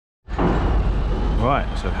Right,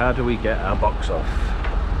 so how do we get our box off?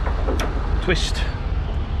 Twist.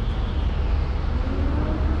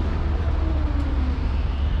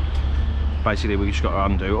 Basically we just got to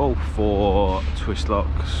undo all 4 twist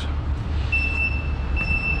locks.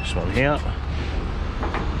 This one here.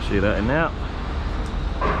 See that in there.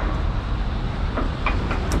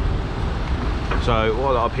 So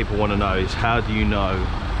what a lot of people want to know is, how do you know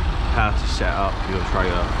how to set up your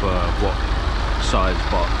trailer for what size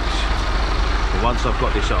box? Well, once I've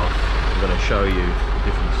got this off, I'm going to show you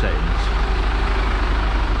different settings.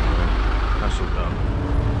 That's all done.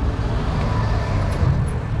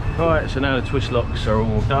 Right, so now the twist locks are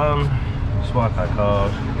all done. Swipe our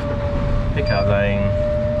card, pick our lane.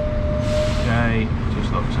 Okay,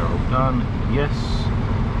 twist locks are all done. Yes.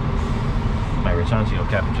 May return to your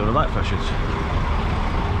cab until the light flashes.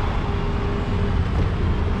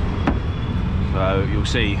 So you'll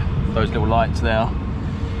see those little lights there.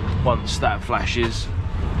 Once that flashes,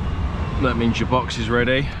 that means your box is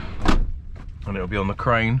ready, and it'll be on the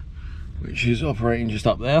crane, which is operating just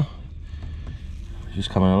up there.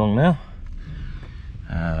 Just coming along now.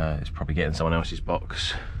 It's probably getting someone else's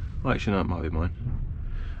box. Well, actually, no, it might be mine.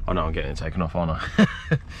 Oh no, I'm getting it taken off, aren't I?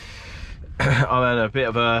 I've had a bit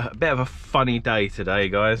of a funny day today,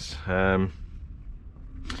 guys.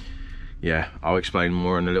 Yeah, I'll explain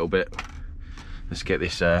more in a little bit. Let's get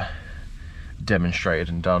this demonstrated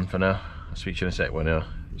and done for now. I'll speak to you in a sec when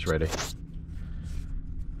it's ready.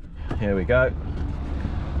 Here we go.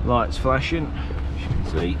 Lights flashing, as you can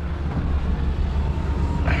see.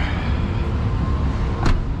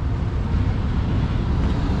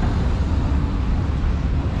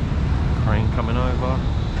 Crane coming over.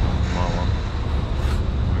 My one.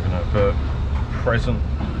 We're going to put present.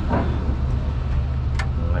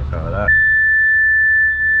 Let go of that.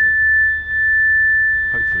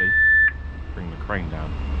 Hopefully bring the crane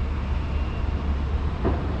down.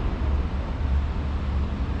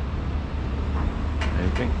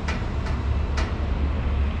 Anything?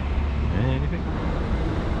 Anything?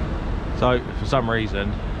 So for some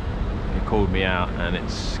reason it called me out and it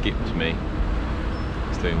skipped me.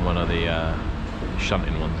 It's doing one of the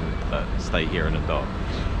shunting ones that stay here in the docks.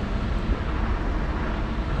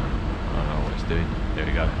 I don't know what it's doing. There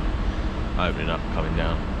we go. Opening up, coming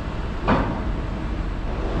down.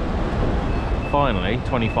 Finally,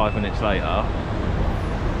 25 minutes later,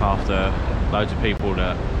 after loads of people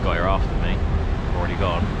that got here after me already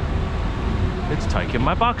gone, it's taking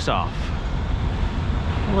my box off.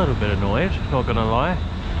 A little bit annoyed, not gonna lie.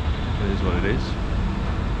 It is what it is.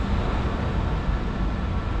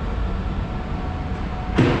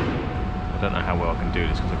 I don't know how well I can do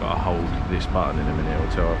this because I've got to hold this button in a minute, or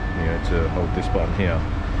to hold this button here.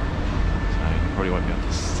 So you probably won't be able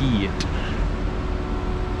to see it.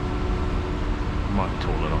 Might be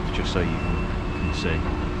tall enough just so you can see.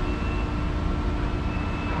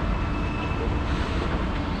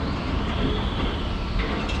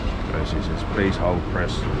 Okay, so it says please hold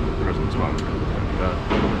press present button. There we go.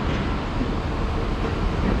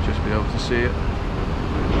 You'll just be able to see it.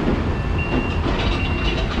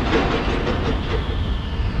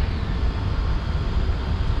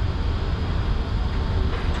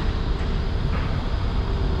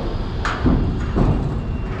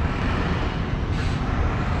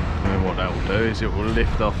 Is it will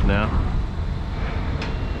lift off now,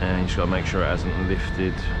 and you just got to make sure it hasn't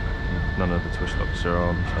lifted. None of the twist locks are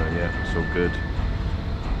on, so yeah, it's all good.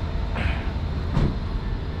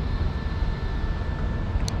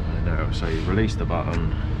 And now, so you release the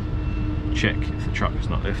button, check if the truck is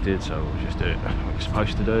not lifted, so we'll just do it like we're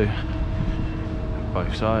supposed to do.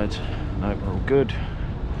 Both sides. Nope, we're all good.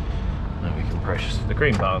 Now we can press the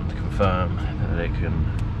green button to confirm that it can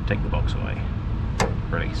take the box away.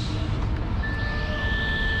 Release.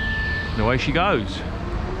 And away she goes.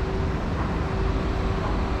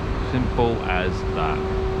 Simple as that.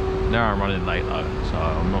 Now I'm running late though, so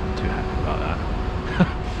I'm not too happy about that.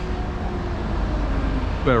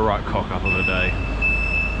 Bit of right cock up of the day.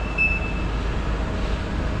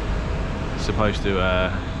 Supposed to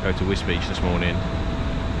go to Wiss Beach this morning.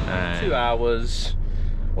 And 2 hours,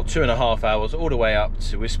 or 2.5 hours, all the way up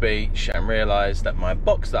to Wiss Beach, and realised that my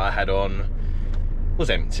box that I had on was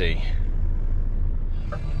empty.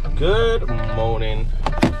 Good morning.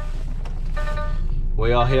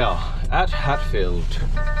 We are here at Hatfield.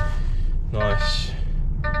 Nice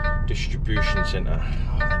distribution centre.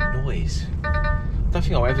 Oh, the noise. I don't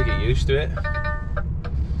think I'll ever get used to it.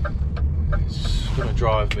 It's gonna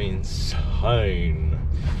drive me insane.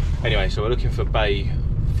 Anyway, so we're looking for bay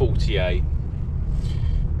 48.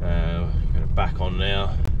 Gonna back on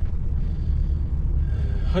now.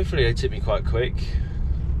 Hopefully they tip me quite quick.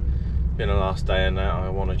 been the last day and that. I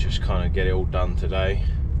want to just kind of get it all done today.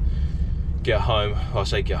 Get home. I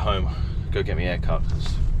say get home. Go get my hair cut.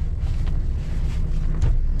 It's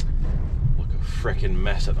like a freaking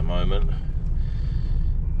mess at the moment.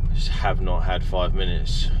 I just have not had 5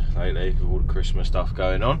 minutes lately with all the Christmas stuff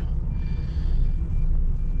going on.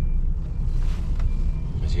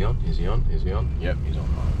 Is he on? Is he on? Is he on? Yep, he's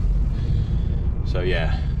on. So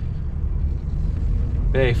yeah.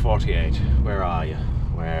 Day 48. Where are you?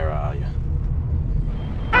 Where are you?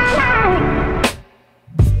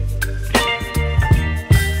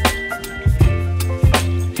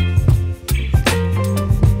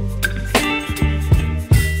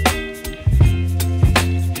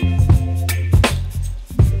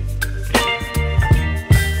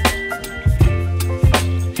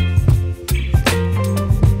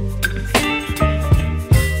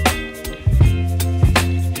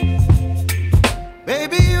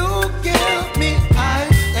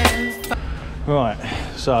 Right,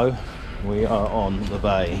 so we are on the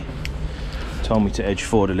bay. Told me to edge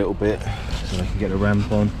forward a little bit so I can get a ramp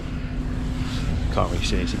on. Can't really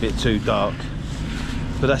see, it's a bit too dark.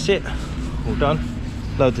 But that's it, all done.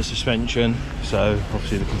 Load the suspension, so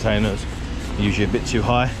obviously the containers are usually a bit too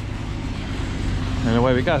high. And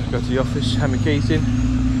away we go. Go to the office, hand my keys in,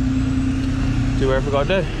 do whatever I've got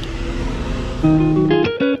to do.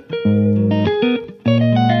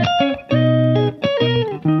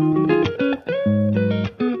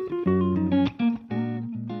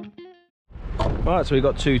 Right, so we've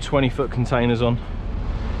got two 20-foot containers on.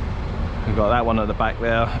 We've got that one at the back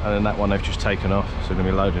there, and then that one they've just taken off. So we're going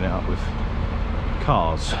to be loading it up with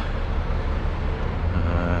cars.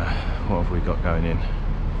 What have we got going in?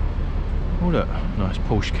 Oh look, nice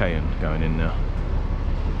Porsche Cayenne going in now.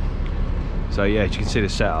 So yeah, as you can see the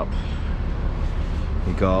setup.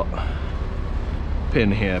 We've got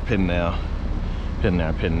pin here, pin there, pin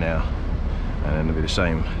there, pin there. And then it'll be the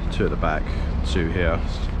same, two at the back, two here.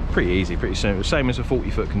 Pretty easy, pretty simple. Same as a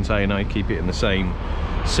 40-foot container, you keep it in the same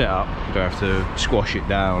setup. You don't have to squash it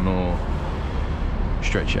down or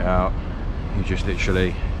stretch it out. You just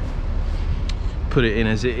literally put it in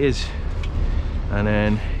as it is. And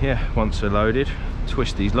then, yeah, once they're loaded,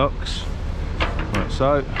 twist these locks, like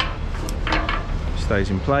so. Stays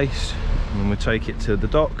in place, and we'll take it to the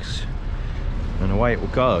docks, and away it will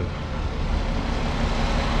go.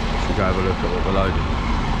 Should go have a look at what we're loading.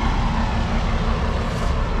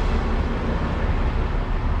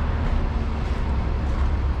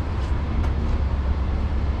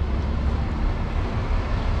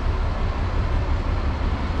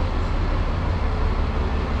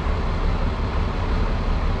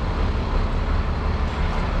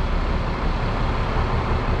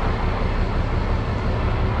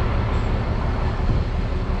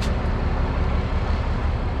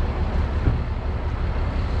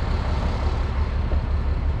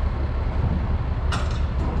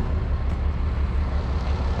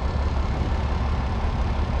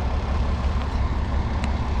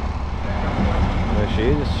 She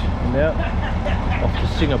is now off to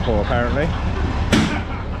Singapore apparently.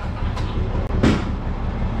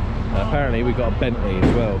 Apparently we've got a Bentley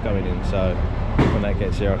as well going in, so when that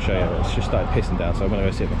gets here I'll show you. It's just started pissing down, so I'm going to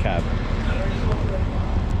go sit in the cab.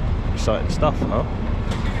 Exciting stuff, huh?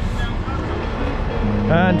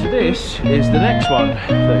 And this is the next one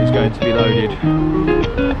that is going to be loaded.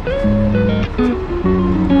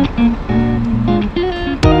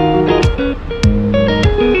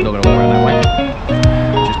 Not going to walk around that way.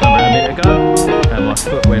 Just done that a minute ago, and my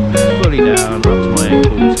foot went fully down up to my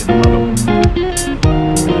ankles in the puddle.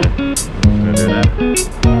 I'm going to do that.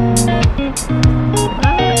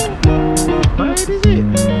 Where is it?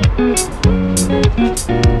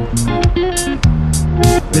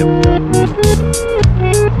 There we go.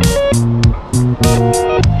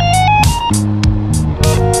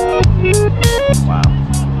 Wow.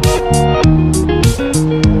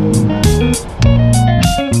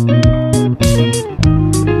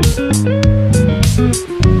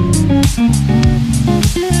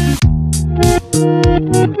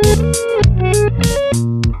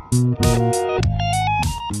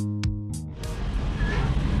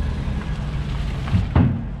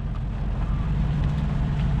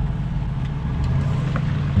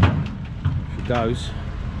 Goes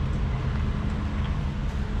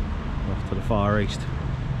off to the far east.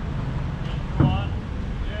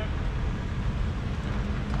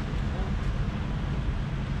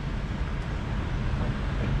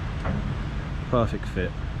 Perfect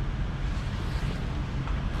fit.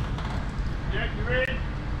 Yeah, you're in.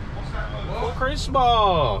 What's that? For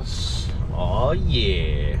Christmas! Oh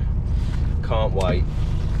yeah! Can't wait.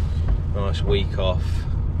 Nice week off.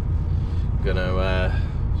 Gonna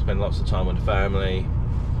spend spend lots of time with the family,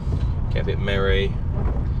 get a bit merry,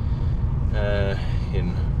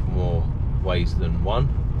 in more ways than one.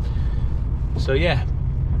 So yeah,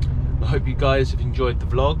 I hope you guys have enjoyed the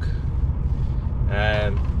vlog.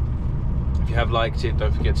 If you have liked it,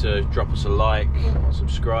 don't forget to drop us a like,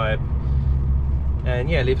 subscribe, and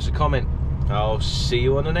yeah, leave us a comment. I'll see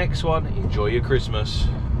you on the next one. Enjoy your Christmas.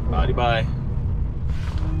 Bye bye.